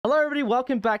Hello everybody,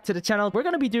 welcome back to the channel. We're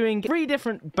going to be doing 3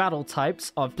 different battle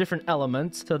types of different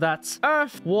elements. So that's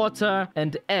earth, water,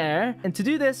 and air. And to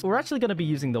do this, we're actually going to be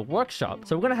using the workshop.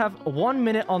 So we're going to have 1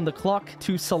 minute on the clock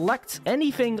to select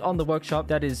anything on the workshop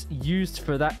that is used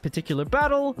for that particular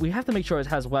battle. We have to make sure it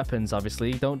has weapons,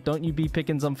 obviously. Don't you be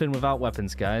picking something without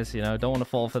weapons, guys. You know, don't want to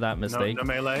fall for that mistake. No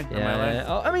melee. Yeah. No melee.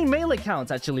 Oh, I mean, melee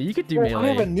counts, actually. You could do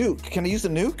melee. I have a nuke. Can I use a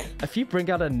nuke? If you bring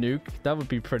out a nuke, that would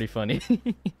be pretty funny.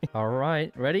 All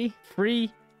right, ready?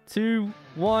 3, 2,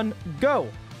 1, go.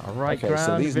 All right, okay,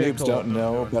 so these vehicle. noobs don't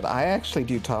know, but I actually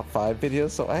do top 5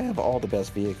 videos, so I have all the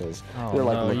best vehicles. Oh, They're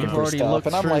like no, looking you've for already stuff, looked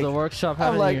and I'm through like, the workshop,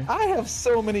 haven't you? I have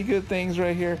so many good things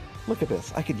right here. Look at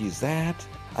this. I could use that.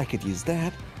 I could use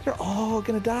that. They're all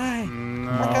gonna die. No,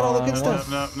 I got all the good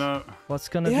stuff. No. What's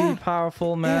gonna be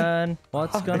powerful, man?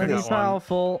 What's gonna be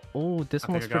powerful? Oh, this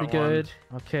one looks pretty good.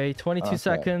 Okay, 22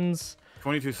 seconds.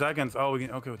 22 seconds. Oh, we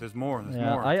can. Okay, there's more. There's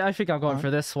more. I think I'm going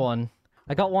for this one.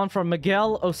 I got one from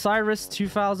Miguel Osiris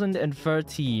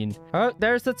 2013. Oh,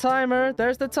 there's the timer.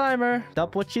 There's the timer.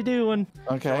 Stop what you doing.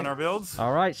 Okay. Showing our builds.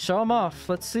 All right, show them off.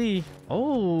 Let's see.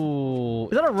 Oh,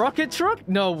 is that a rocket truck?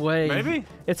 No way. Maybe.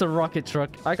 It's a rocket truck.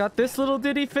 I got this little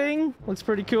ditty thing. Looks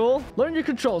pretty cool. Learn your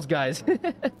controls, guys.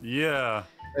 Yeah.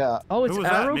 Yeah. Oh, it's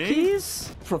arrow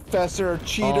keys? Professor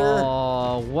Cheater.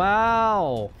 Oh,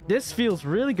 wow. This feels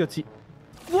really good to...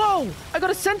 Whoa! I got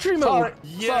a sentry mode! Sorry.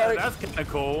 Yeah, Sorry. that's kind of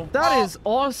cool. That is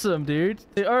awesome, dude.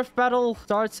 The Earth battle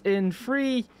starts in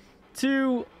 3,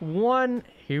 2, 1.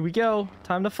 Here we go.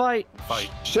 Time to fight.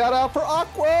 Shout out for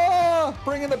Aqua!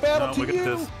 Bringing the battle to we got you.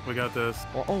 this. We got this.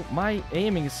 Oh, my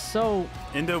aiming is so...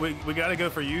 Indo, we got to go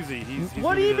for Yzuei. He's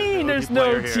What do you mean there's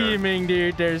no teaming,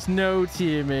 dude? There's no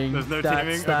teaming. There's no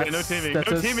teaming? Okay, no teaming. No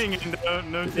teaming, Indo.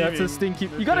 No teaming. That's a stinky...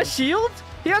 You got a shield?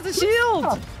 He has a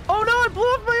shield! Oh no, I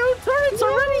blew up my own turrets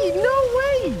already! No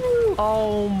way!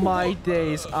 Oh my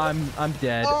days. I'm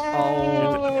dead.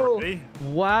 Oh.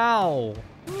 Wow.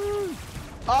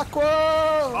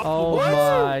 Aqua! Oh What?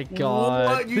 my god.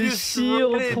 What? You The just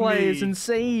shield shredded play is me.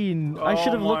 insane. I Oh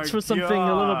should have looked my for something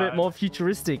a little bit God. more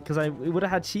futuristic because I would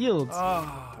have had shields.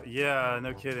 Oh, yeah,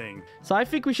 no kidding. So I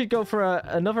think we should go for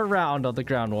another round of the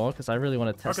ground war because I really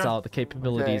want to test out the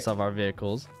capabilities of our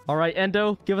vehicles. All right,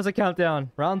 Endo, give us a countdown.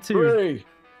 Round 2. 3,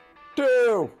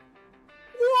 2,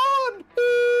 1.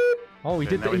 Oh, he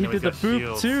did the boop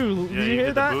shields. too. Yeah, Did you he hear did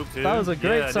the that? boop too. That was a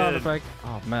great Yeah, I sound did. effect.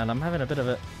 Oh man, I'm having a bit of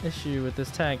an issue with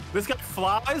this tank. This guy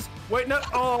flies? Wait, no.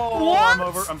 Oh, What? I'm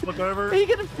over. I'm flipped over. Are you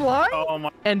gonna fly? Oh my.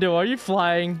 Endo, are you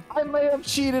flying? I may have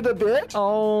cheated a bit.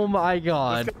 Oh my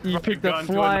god. You picked a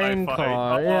flying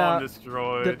car. Oh, Yeah. I'm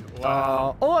destroyed.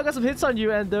 Wow. Oh, I got some hits on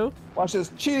you, Endo. Watch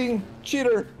this. Cheating.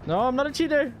 Cheater. No, I'm not a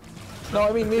cheater. No,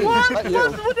 I mean me. What? Not you.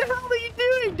 What the hell are you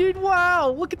doing, dude? Wow,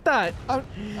 look at that.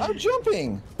 I'm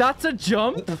jumping. That's a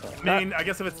jump? I mean, I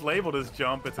guess if it's labeled as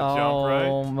jump, it's a jump, Oh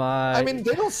right? my. I mean,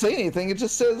 they don't say anything. It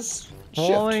just says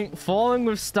shift. Falling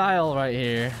with style right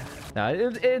here. Nah,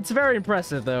 it's very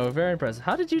impressive, though. Very impressive.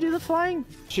 How did you do the flying?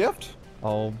 Shift.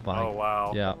 Oh my. Oh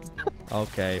wow. Yeah.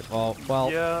 Okay. Well.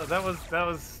 Yeah, that was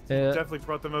definitely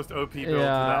brought the most OP build to that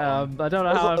Yeah. one. I don't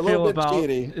know It was how I a feel little bit about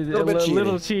cheaty. a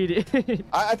little cheaty.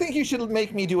 I think you should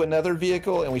make me do another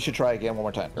vehicle, and we should try again one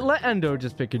more time. Let Endo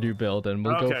just pick a new build, and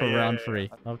we'll go Okay, for yeah, round yeah,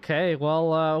 3. Okay.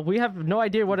 Well, we have no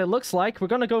idea what it looks like. We're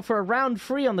gonna go for a round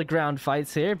 3 on the ground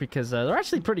fights here because they're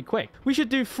actually pretty quick. We should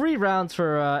do 3 rounds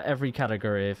for every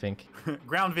category, I think.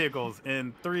 Ground vehicles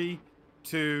in 3,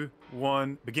 2,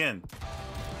 1, begin.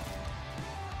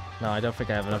 No, I don't think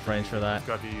I have enough range for that.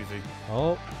 Got to easy.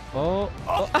 Oh. Oh,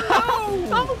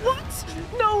 Oh,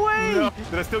 what? No way! no.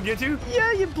 Did I still get you?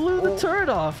 Yeah, you blew the turret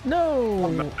off. No.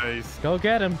 Nice. Go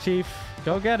get him, Chief.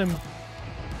 Go get him.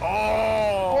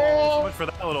 Oh, so much for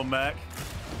that little mech.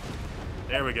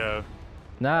 There we go.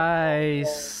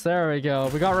 Nice. There we go.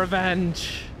 We got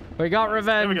revenge. We got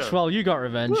revenge. go. Well, you got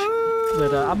revenge.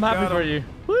 But I'm happy Got for him. you.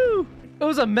 Woo! It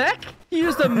was a mech? You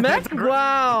used a mech?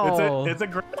 Wow. It's a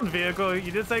ground vehicle.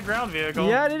 You did say ground vehicle.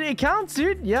 Yeah, it counts,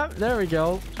 dude. Yep, there we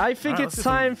go. I think Alright, it's let's do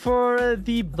some- time for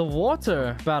the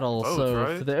water battle. Oh, So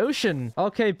right. for the ocean.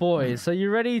 Okay, boys. So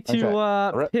you ready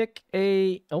to pick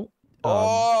a?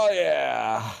 Oh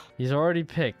yeah. He's already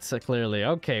picked, so clearly.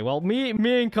 Okay, well, me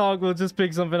and Cog will just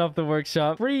pick something off the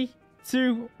workshop. 3,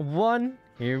 2, 1.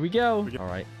 Here we go. All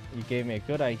right, you gave me a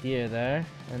good idea there,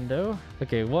 Endo.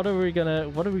 Okay, what are we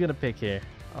gonna pick here?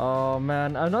 Oh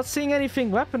man, I'm not seeing anything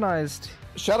weaponized.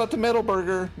 Shout out to Metal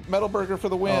Burger. Metal Burger for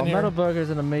the win here. Metal Burger's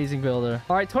an amazing builder.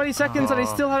 All right, 20 seconds and I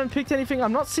still haven't picked anything.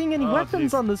 I'm not seeing any weapons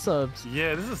geez. on the subs.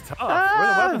 Yeah, this is tough. Where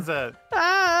are the weapons at?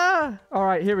 Ah! All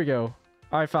right, here we go.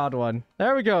 I found one.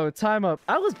 There we go. Time up.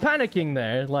 I was panicking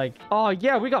there. Like, oh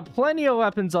yeah, we got plenty of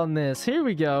weapons on this. Here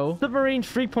we go. Submarine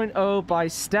 3.0 by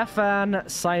Stefan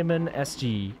Simon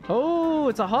SG. Oh,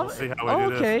 it's a hover. We'll see how we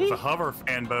do Okay. this. It's a hover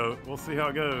fan boat. We'll see how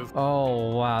it goes.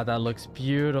 Oh, wow. That looks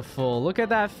beautiful. Look at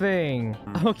that thing.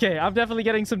 Okay, I'm definitely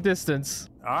getting some distance.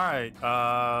 All right.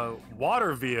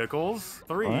 Water vehicles.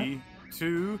 3,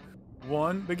 2,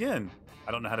 1, begin.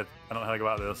 I don't know how to go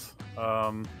about this.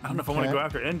 I don't know if I want to go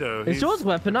after Endo. Is yours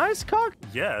weaponized, Cog?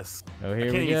 Yes. Oh, I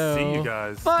here can't we go. even see you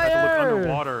guys. I Fire! have to look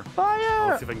underwater. Fire!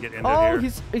 Let's see if I can get Endo Oh,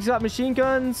 here. he's got machine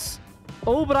guns.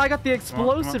 Oh, but I got the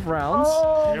explosive rounds.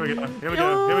 Here we go. Here we go.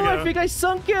 Oh, Here we go. I think I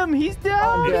sunk him. He's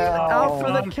down. I'm down. Out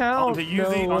for the count. On to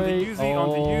Yzuei, No on to way. Yzuei, on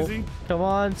to Oh, Yzuei. come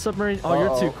on, submarine. Oh,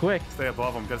 you're too quick. Stay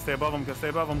above them. Gotta stay above them. Gotta stay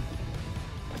above them.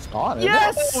 It's gone. Isn't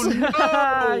Yes! Oh,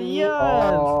 no! Yes!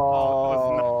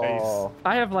 Oh. That was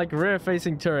I have like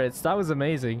rear-facing turrets. That was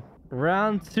amazing.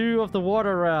 Round 2 of the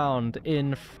water round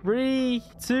in 3,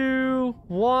 2,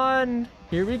 1.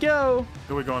 Here we go.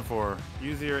 Who are we going for?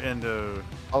 Yzuei or Endo?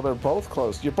 Oh, they're both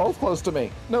close. You're both close to me.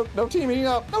 No teaming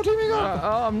up. No teaming up.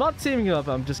 I'm not teaming up.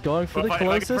 I'm just going for the Well, if I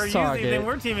closest prefer Yzuei, target. then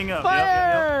we're teaming up.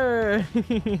 Fire!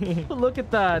 Look at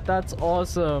that. That's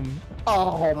awesome.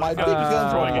 Oh, my big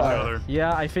guns Throwing are each fire. other.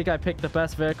 Yeah, I think I picked the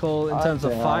best vehicle in I'm terms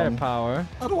of down. firepower.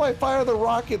 How do I fire the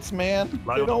rockets, man?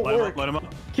 Let They him don't up, let him work. up, let him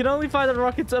up. Can only fire the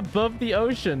rockets above the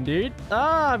ocean, dude.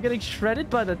 Ah, I'm getting shredded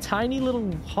by the tiny little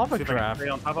See if I can hovercraft. stay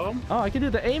on top of him. Oh, I can do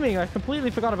the aiming. I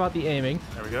completely forgot about the aiming.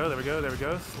 There we go, there we go, there we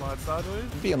go. Slide sideways.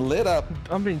 Being lit up.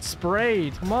 I'm being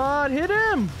sprayed. Come on, hit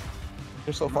him.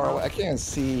 You're so far away. I can't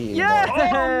see. Yeah! Oh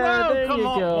no! There Come you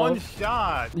on, go. one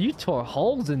shot. You tore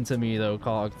holes into me, though,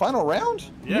 Cog. Final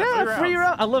round? Yeah, Free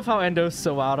round. I love how Endo's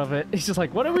so out of it. He's just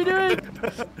like, what are we doing?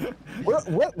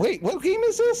 What? Wait, what game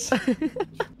is this?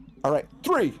 All right,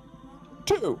 3,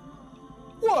 2,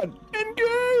 1,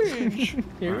 engage!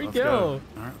 Here we Let's go.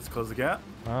 All right, let's close the gap.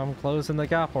 I'm closing the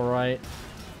gap, all right.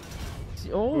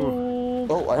 Oh.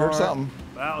 Oh, I heard something.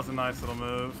 That was a nice little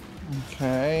move.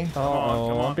 Okay. Come on,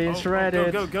 come on. I'm being Oh,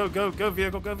 shredded. Go,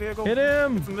 vehicle, go, vehicle. Hit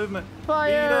him. Get some movement.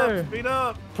 Fire. Speed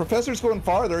up. Professor's going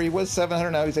farther. He was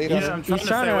 700, now he's 800. Yeah, I'm trying He's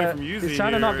to stay away from Yzuei he's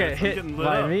trying to not here. get I'm hit getting lit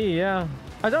by up. me, yeah.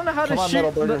 I don't know how Come to on, shoot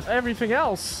Metal Burger. everything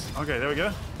else. Okay, there we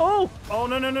go. Oh, Oh,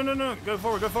 no. Go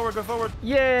forward, go forward, go forward.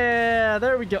 yeah,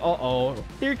 there we go. Uh-oh.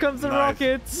 Here comes the Nice.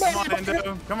 rockets. Come on,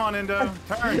 Endo. Come on, Endo.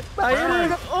 Turn. I hit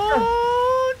Turn. him.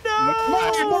 Oh,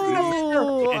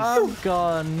 no. I'm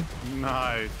gone.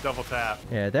 Nice. Double tap.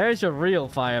 Yeah, there's your real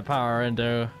firepower,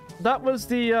 Endo. That was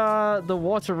the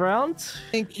water round.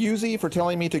 Thank Yzuei for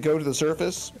telling me to go to the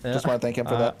surface. Yeah. Just want to thank him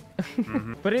for that.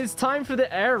 But it's time for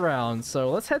the air round, so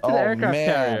let's head to the Oh, aircraft man.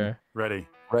 carrier. Ready.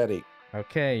 Ready.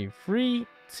 Okay, 3,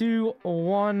 2,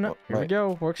 1. Oh, Here we right.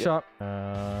 go. Workshop.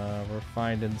 We're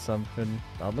finding something.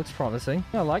 That looks promising.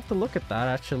 I like the look at that,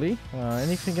 actually.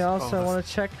 Anything else I want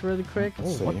to check really quick? Oh,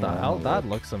 see what the here, hell? I'll That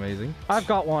look. looks amazing. I've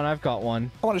got one. I've got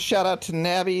one. I want to shout out to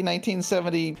Nabby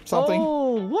 1970 something.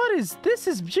 Oh, what is this?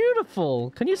 Is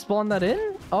beautiful. Can you spawn that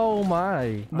in? Oh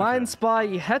my. Mine's by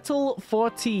Hettel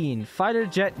 14 Fighter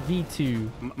Jet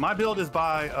V2. My build is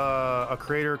by a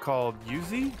creator called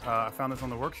Yzuei. I found this on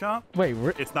the workshop. Wait,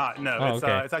 It's not. No, Oh,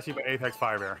 okay. it's actually by Apex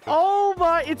Firebear. oh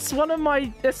my! It's one of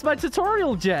my. It's my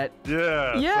tutorial jet.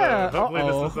 Yeah. Yeah, So hopefully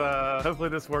uh-oh. this is hopefully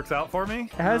this works out for me.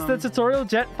 Has the tutorial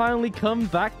jet finally come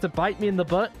back to bite me in the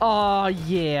butt? Oh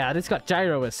yeah, it's got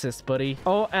gyro assist, buddy.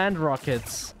 Oh, and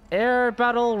rockets. Air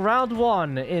battle round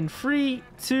 1 in 3,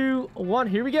 2, 1.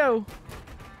 Here we go.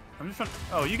 I'm just trying.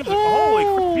 Oh, you guys are. Holy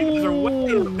crap! You guys are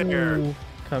way up there. Ooh.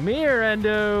 Come here,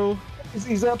 Endo.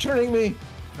 He's outturning me.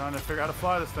 Trying to figure out how to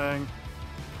fly this thing.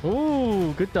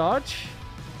 Ooh, good dodge.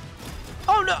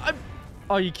 Oh no!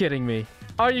 Are you kidding me?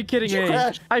 Are you kidding You me?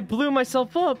 crashed. I blew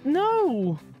myself up.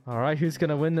 No. All right, who's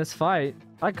gonna win this fight?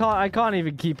 I can't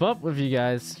even keep up with you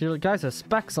guys. You guys are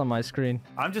specks on my screen.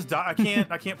 I'm just. I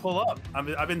can't pull up.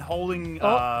 I've been holding.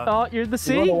 Oh, you're the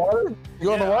You go in sea. the water? You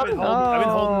go in the I've been water?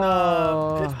 holding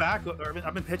Oh. pitch back. Or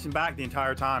I've been pitching back the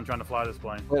entire time trying to fly this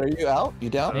plane. Wait, are you out? You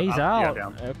down? He's Yeah, out.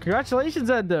 down. Congratulations,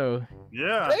 Endo.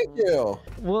 Yeah. Thank you.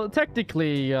 Well,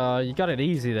 technically, you got it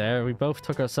easy there. We both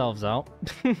took ourselves out.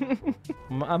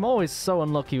 I'm always so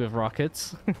unlucky with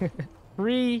rockets.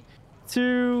 3,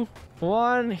 2,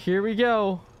 1. Here we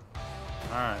go. All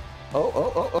right.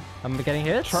 Oh. I'm getting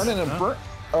hit. Turning and Huh? burn.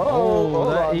 Oh,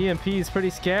 hold that on. EMP is pretty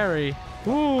scary. I just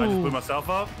blew Ooh, myself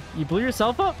up. you blew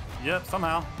yourself up? Yep.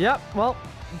 Somehow. Yep. Well,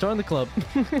 join the club.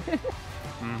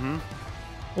 Mm-hmm.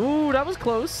 Ooh, that was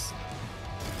close.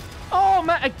 Oh,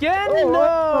 man, again? Oh, No.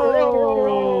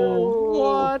 oh.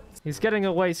 What? He's getting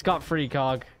away scot-free,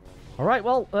 Cog. All right,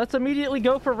 well, let's immediately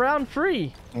go for round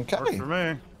 3. Works Okay. for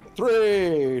me.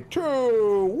 3,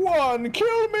 2, 1,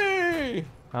 kill me!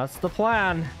 That's the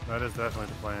plan. That is definitely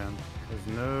the plan.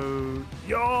 There's no...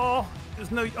 Y'all!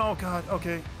 There's no... Oh, God.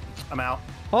 Okay. I'm out.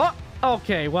 Oh,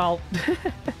 okay, well.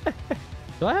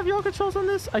 Do I have your controls on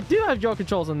this? I do have your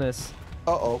controls on this.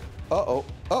 Uh-oh. Uh-oh.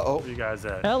 Uh-oh. Where you guys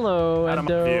at? Hello, Out of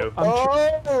my Endo. view.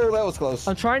 Oh, that was close.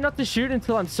 I'm trying not to shoot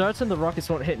until I'm certain the rockets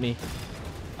won't hit me.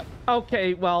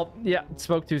 Okay, well, yeah,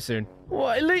 spoke too soon.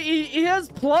 What? He has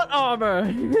plot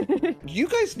armor. You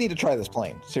guys need to try this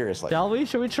plane. Seriously. Shall we?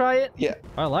 Should we try it? Yeah.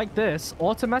 I like this.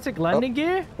 Automatic landing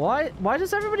gear? Why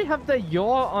does everybody have the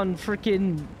yaw on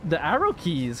freaking the arrow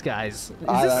keys, guys?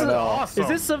 I don't know. Awesome. Is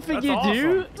this something That's you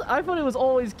do? awesome. I thought it was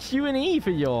always Q and E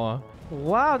for yaw.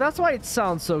 Wow, that's why it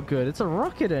sounds so good. It's a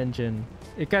rocket engine.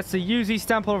 It gets the Yzuei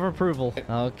stamp of approval.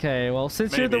 Okay, well,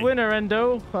 since you're the Maybe. winner,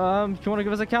 Endo, if you want to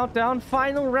give us a countdown,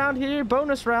 final round here,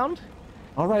 bonus round.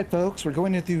 All right, folks, we're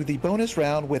going to do the bonus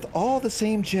round with all the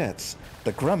same jets.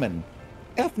 The Grumman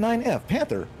F9F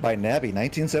Panther by Nabby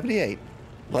 1978.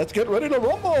 Let's get ready to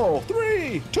rumble.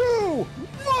 3, 2,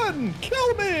 1,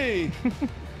 kill me!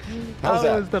 How's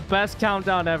That was that? the best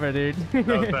countdown ever, dude. That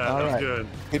was bad. All That was right. good.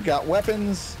 We've got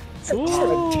weapons. Ooh,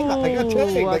 I got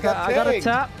tagged. I got a tagged.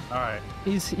 tap. All right.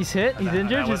 He's hit. He's I know-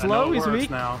 injured. I know He's it low. He's works weak.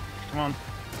 now. Come on.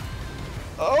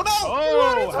 Oh no!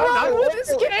 Oh, What's wrong with this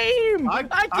game? I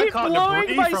I keep caught blowing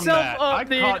debris from myself that. up, I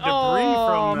dude. caught debris Oh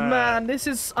from that. man, this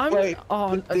is. Wait,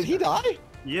 Oh, did he die?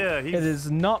 Yeah, he's... It is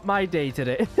not my day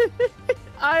today.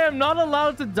 I am not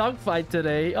allowed to dogfight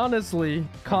today, honestly.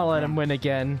 Can't let him win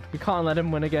again. We can't let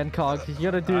him win again, Cog. You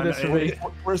gotta do I this know, for me.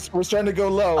 We're starting to go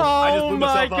low. I just Oh blew my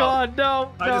myself up. god,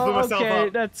 no, I just blew no, myself okay,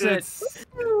 up. that's It's-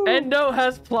 it. Endo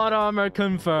has plot armor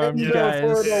confirmed, Endo guys.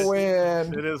 for the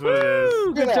win. It is what it is. Woo,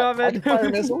 Look good at job, that. I can fire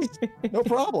Endo. missiles. No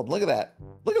problem. Look at that.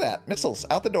 Look at that. Missiles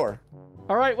out the door.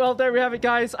 All right, well, there we have it,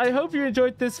 guys. I hope you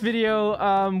enjoyed this video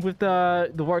with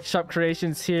the workshop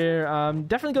creations here.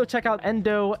 Definitely go check out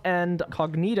Endo and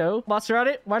Cognito. Whilst you're at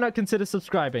it, why not consider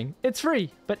subscribing? It's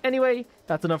free. But anyway,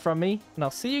 that's enough from me, and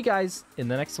I'll see you guys in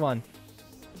the next one.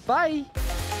 Bye!